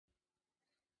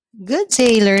Good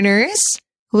day, learners!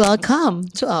 Welcome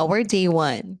to our day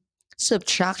one.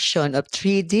 Subtraction of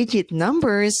three-digit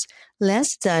numbers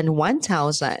less than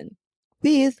 1,000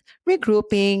 with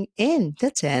regrouping in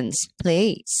the tens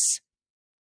place.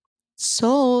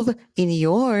 Solve in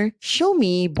your Show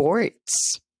Me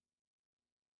boards.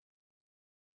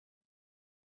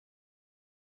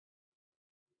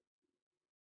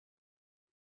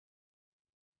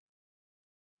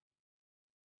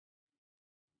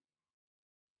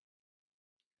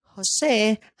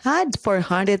 Jose had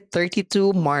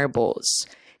 432 marbles.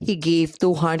 He gave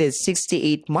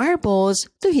 268 marbles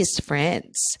to his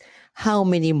friends. How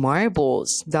many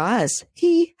marbles does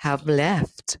he have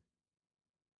left?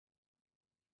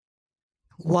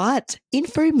 What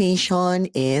information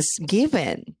is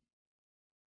given?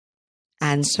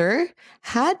 Answer: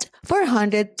 had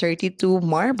 432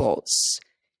 marbles.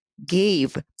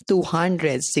 Gave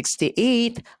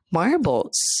 268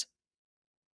 marbles.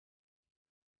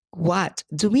 What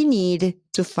do we need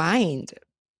to find?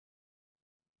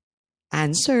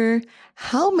 Answer: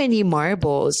 how many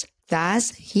marbles does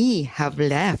he have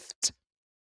left?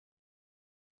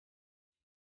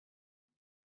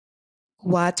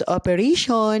 What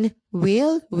operation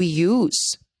will we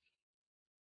use?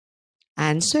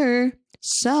 Answer: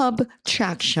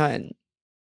 subtraction.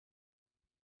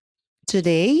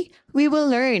 Today, we will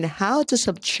learn how to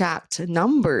subtract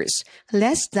numbers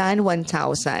less than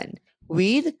 1,000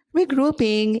 with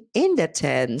regrouping in the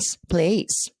tens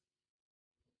place.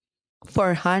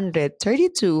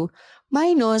 432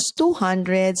 minus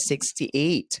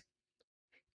 268.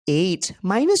 8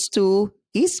 minus 2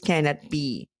 is cannot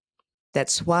be.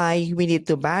 That's why we need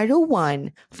to borrow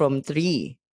 1 from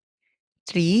 3.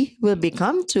 3 will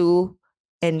become 2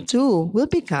 and 2 will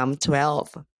become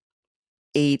 12.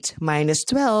 8 minus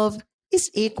 12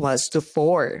 is equals to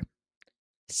 4.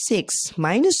 6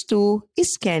 minus 2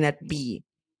 is cannot be.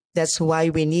 That's why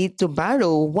we need to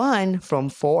borrow 1 from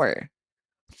 4.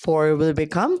 4 will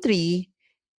become 3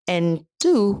 and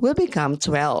 2 will become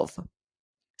 12.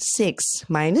 6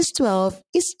 minus 12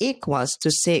 is equals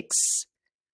to 6.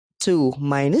 2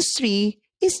 minus 3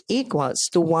 is equals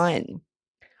to 1.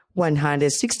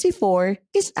 164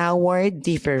 is our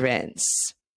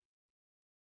difference.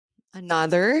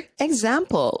 Another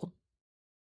example.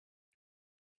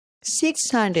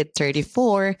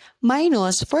 634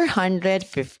 minus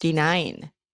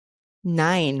 459.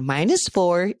 9 minus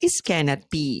 4 is cannot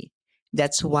be.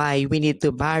 That's why we need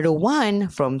to borrow 1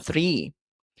 from 3.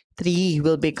 3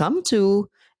 will become 2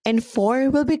 and 4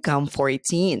 will become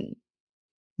 14.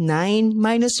 9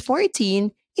 minus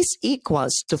 14 is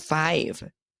equals to 5.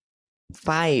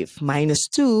 5 minus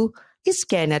 2 is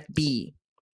cannot be.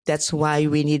 That's why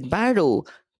we need borrow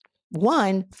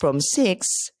 1 from 6.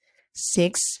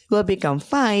 6 will become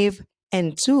 5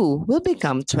 and 2 will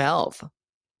become 12.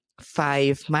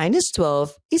 5 minus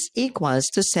 12 is equals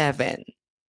to 7.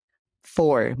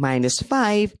 4 minus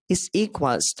 5 is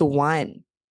equals to 1.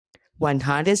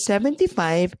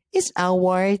 175 is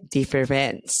our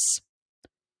difference.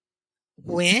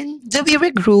 When do we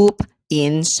regroup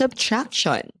in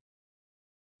subtraction?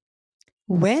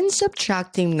 When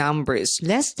subtracting numbers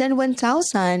less than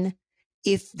 1,000,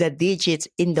 if the digit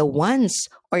in the ones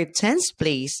or tens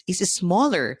place is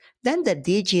smaller than the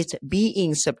digit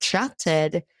being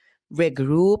subtracted,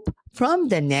 regroup from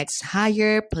the next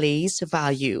higher place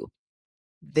value.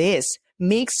 This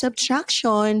makes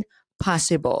subtraction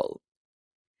possible.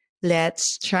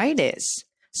 Let's try this.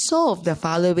 Solve the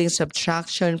following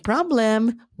subtraction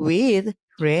problem with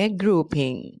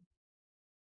regrouping.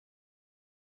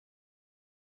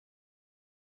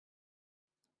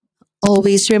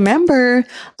 Always remember,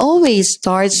 always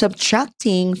start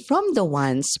subtracting from the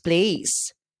ones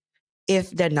place.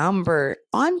 If the number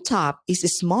on top is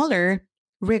smaller,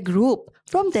 regroup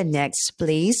from the next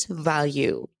place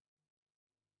value.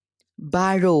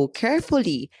 Borrow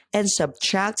carefully and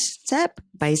subtract step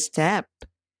by step.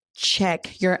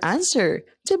 Check your answer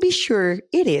to be sure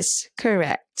it is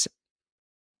correct.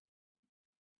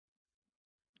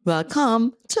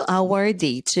 Welcome to our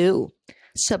day 2.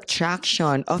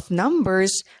 Subtraction of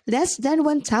numbers less than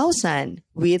 1,000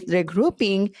 with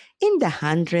regrouping in the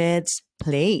hundreds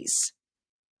place.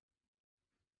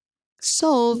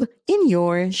 Solve in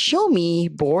your Show Me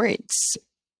boards.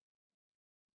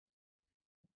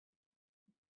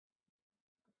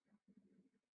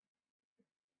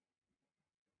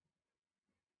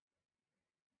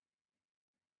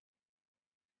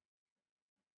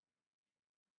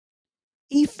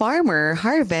 A farmer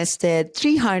harvested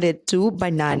 302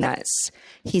 bananas.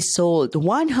 He sold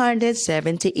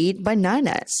 178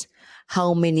 bananas.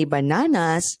 How many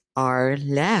bananas are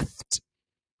left?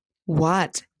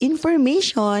 What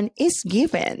information is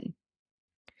given?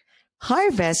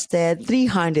 Harvested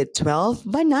 312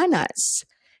 bananas.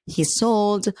 He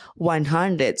sold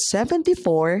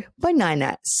 174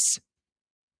 bananas.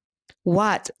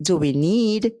 What do we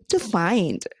need to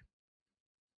find?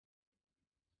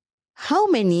 How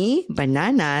many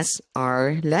bananas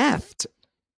are left?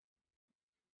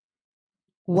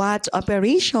 What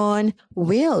operation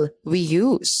will we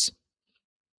use?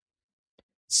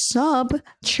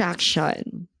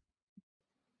 Subtraction.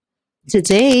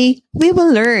 Today, we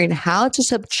will learn how to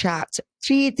subtract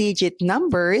three-digit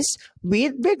numbers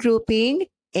with regrouping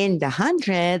in the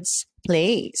hundreds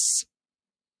place.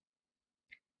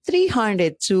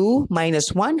 302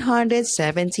 minus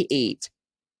 178.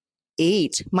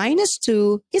 8 minus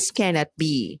 2 is cannot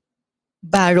be.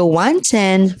 Borrow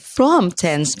 110 from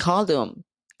tens column.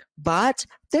 But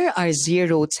there are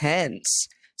 0 tens,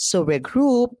 so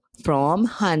regroup from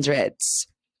hundreds.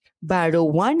 Borrow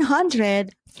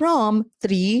 100 from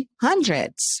 3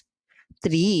 hundreds.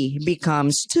 3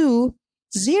 becomes 2,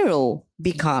 0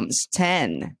 becomes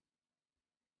 10.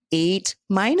 8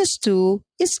 minus 2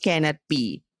 is cannot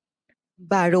be.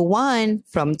 Borrow 1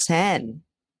 from 10.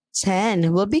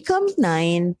 10 will become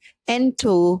 9 and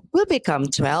 2 will become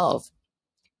 12.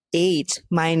 8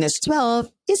 minus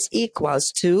 12 is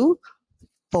equals to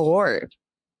 4.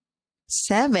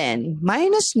 7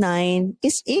 minus 9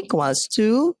 is equals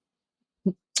to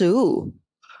 2.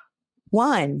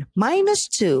 1 minus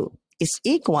 2 is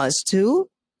equals to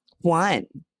 1.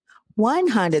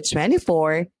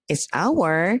 124 is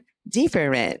our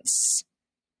difference.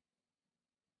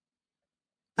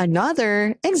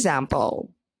 Another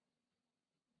example.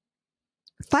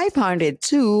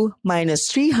 502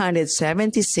 minus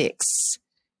 376.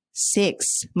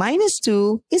 6 minus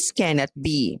 2 is cannot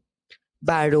be.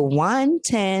 Borrow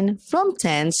 110 from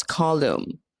tens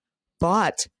column.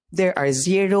 But there are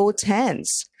 0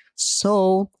 tens,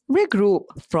 so regroup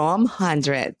from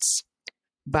hundreds.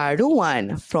 Borrow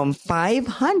 1 from 5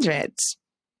 hundreds.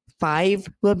 5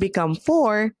 will become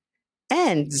 4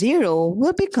 and 0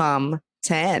 will become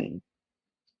 10.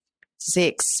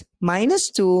 6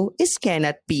 minus 2 is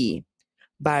cannot be.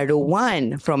 Borrow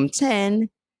 1 from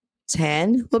 10.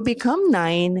 10 will become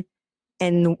 9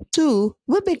 and 2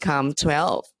 will become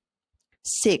 12.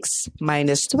 6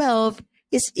 minus 12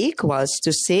 is equals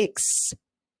to 6.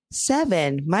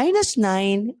 7 minus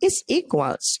 9 is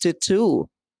equals to 2.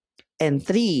 And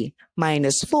 3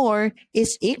 minus 4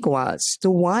 is equals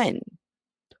to 1.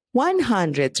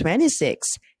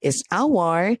 126 is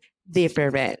our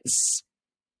difference.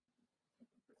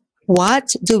 What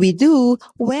do we do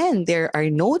when there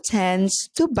are no tens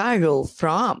to borrow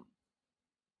from?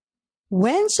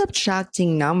 When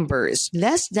subtracting numbers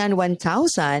less than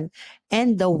 1,000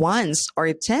 and the ones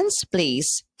or tens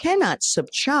place cannot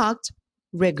subtract,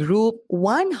 regroup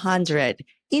 100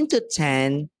 into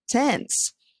 10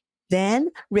 tens. Then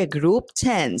regroup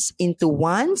tens into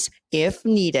ones if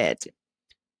needed.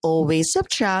 Always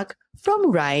subtract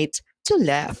from right to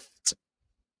left.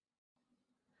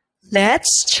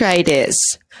 Let's try this.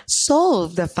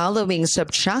 Solve the following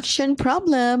subtraction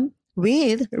problem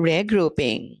with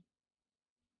regrouping.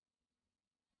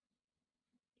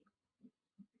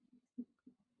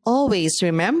 Always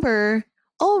remember,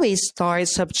 always start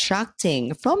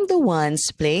subtracting from the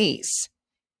ones place.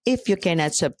 If you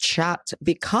cannot subtract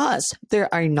because there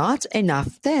are not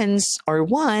enough tens or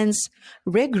ones,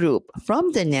 regroup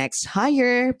from the next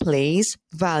higher place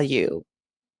value.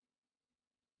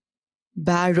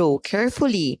 Borrow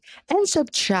carefully and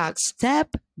subtract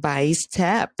step by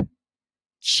step.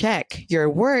 Check your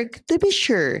work to be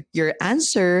sure your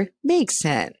answer makes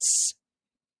sense.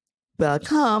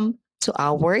 Welcome to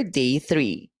our day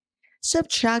 3.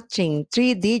 Subtracting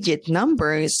three-digit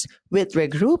numbers with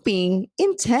regrouping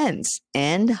in tens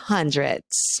and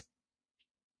hundreds.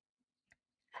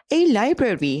 A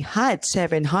library had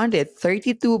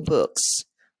 732 books.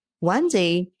 One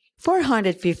day,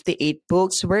 458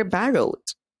 books were borrowed.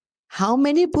 How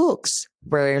many books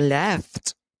were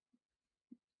left?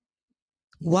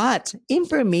 What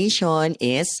information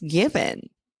is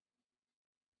given?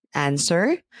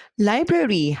 Answer: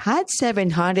 library had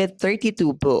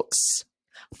 732 books.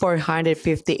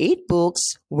 458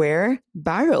 books were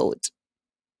borrowed.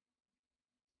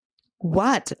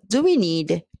 What do we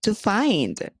need to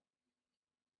find?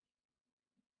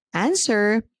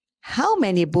 Answer: how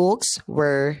many books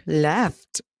were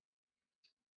left?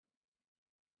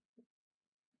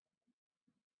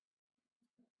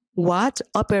 What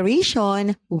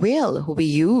operation will we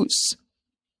use?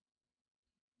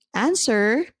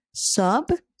 Answer: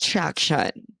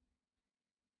 subtraction.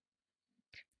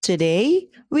 Today,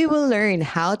 we will learn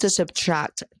how to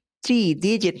subtract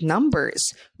three-digit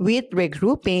numbers with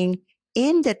regrouping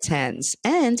in the tens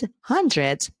and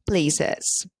hundreds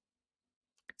places.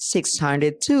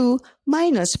 602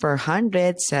 minus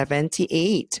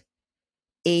 478.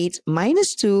 8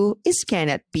 minus 2 is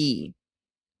cannot be.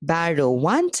 Borrow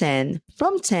 110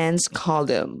 from tens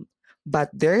column, but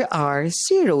there are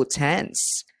 0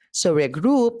 tens, so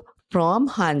regroup from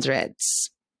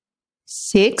hundreds.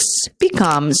 6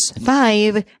 becomes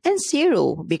 5 and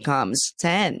 0 becomes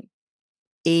 10.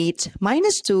 8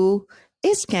 minus 2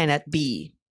 is cannot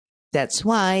be. That's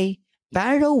why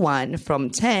borrow 1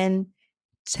 from 10.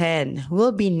 10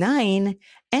 will be 9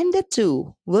 and the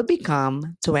 2 will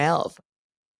become 12.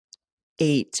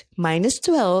 8 minus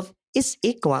 12 is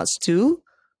equals to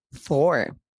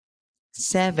 4.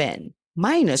 7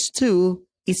 minus 2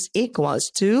 is equals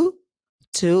to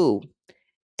 2.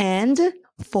 And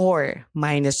 4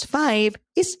 minus 5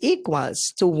 is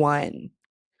equals to 1.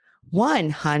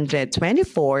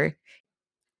 124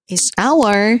 is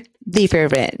our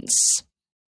difference.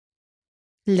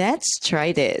 Let's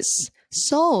try this.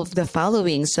 Solve the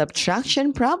following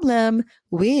subtraction problem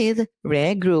with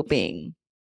regrouping.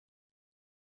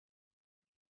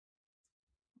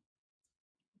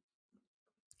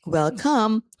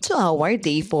 Welcome to our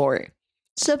day 4.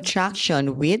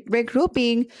 Subtraction with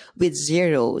regrouping with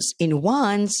zeros in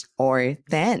ones or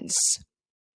tens.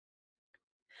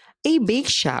 A bake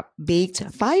shop baked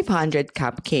 500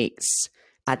 cupcakes.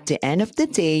 At the end of the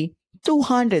day,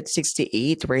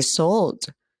 268 were sold.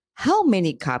 How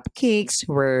many cupcakes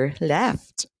were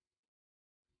left?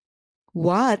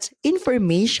 What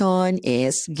information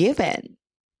is given?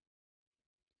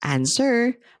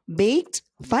 Answer: baked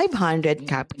 500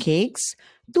 cupcakes,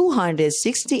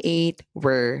 268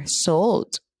 were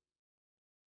sold.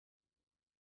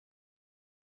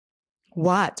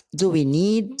 What do we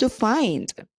need to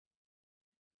find?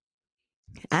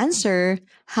 Answer: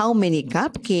 how many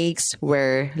cupcakes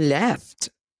were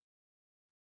left?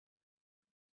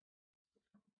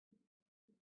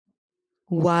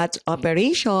 What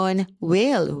operation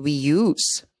will we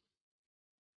use?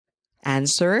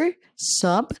 Answer: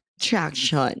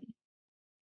 subtraction.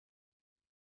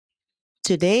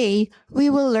 Today, we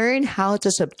will learn how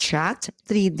to subtract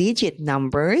three-digit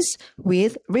numbers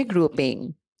with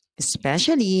regrouping,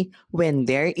 especially when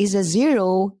there is a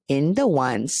zero in the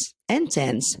ones and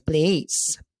tens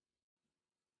place.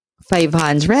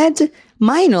 500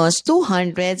 minus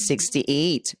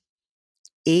 268.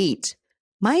 8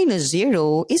 minus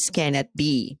 0 is cannot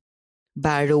be.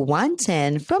 Borrow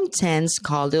 110 from tens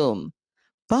column,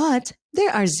 but there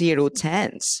are 0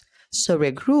 tens, so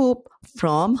regroup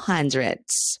from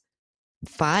hundreds.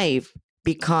 5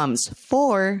 becomes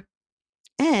 4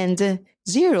 and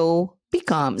 0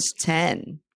 becomes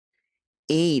 10.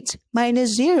 8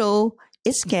 minus 0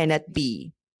 is cannot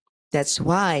be. That's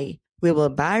why we will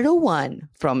borrow 1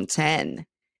 from 10.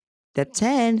 The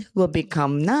 10 will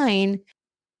become 9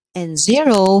 and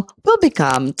 0 will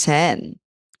become 10.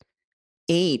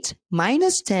 8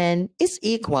 minus 10 is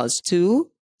equals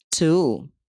to 2.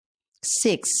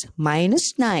 6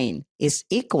 minus 9 is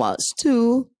equals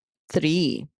to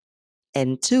 3.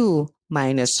 And 2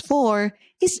 minus 4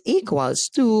 is equals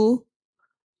to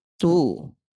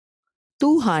 2.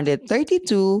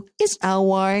 232 is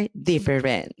our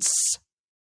difference.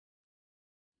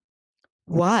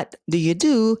 What do you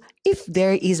do if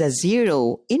there is a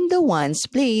zero in the ones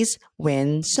place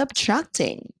when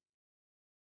subtracting?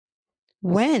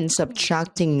 When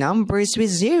subtracting numbers with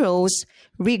zeros,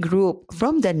 regroup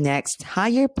from the next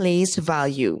higher place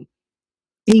value.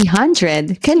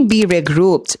 100 can be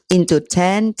regrouped into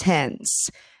 10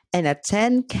 tens, and a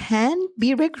 10 can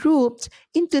be regrouped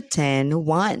into 10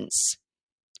 ones.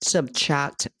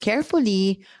 Subtract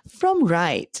carefully from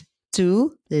right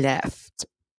to left.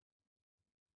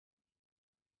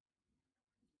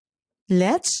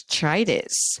 Let's try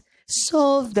this.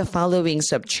 Solve the following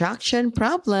subtraction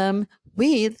problem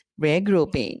with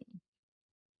regrouping.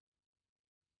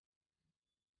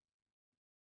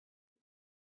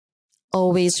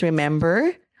 Always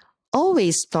remember,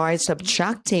 always start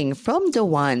subtracting from the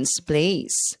ones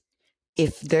place.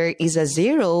 If there is a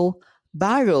zero,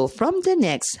 borrow from the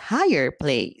next higher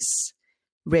place.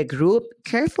 Regroup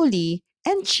carefully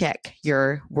and check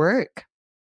your work.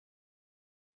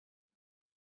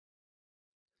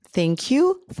 Thank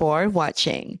you for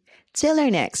watching. Till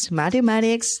our next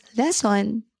mathematics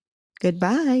lesson.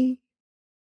 Goodbye.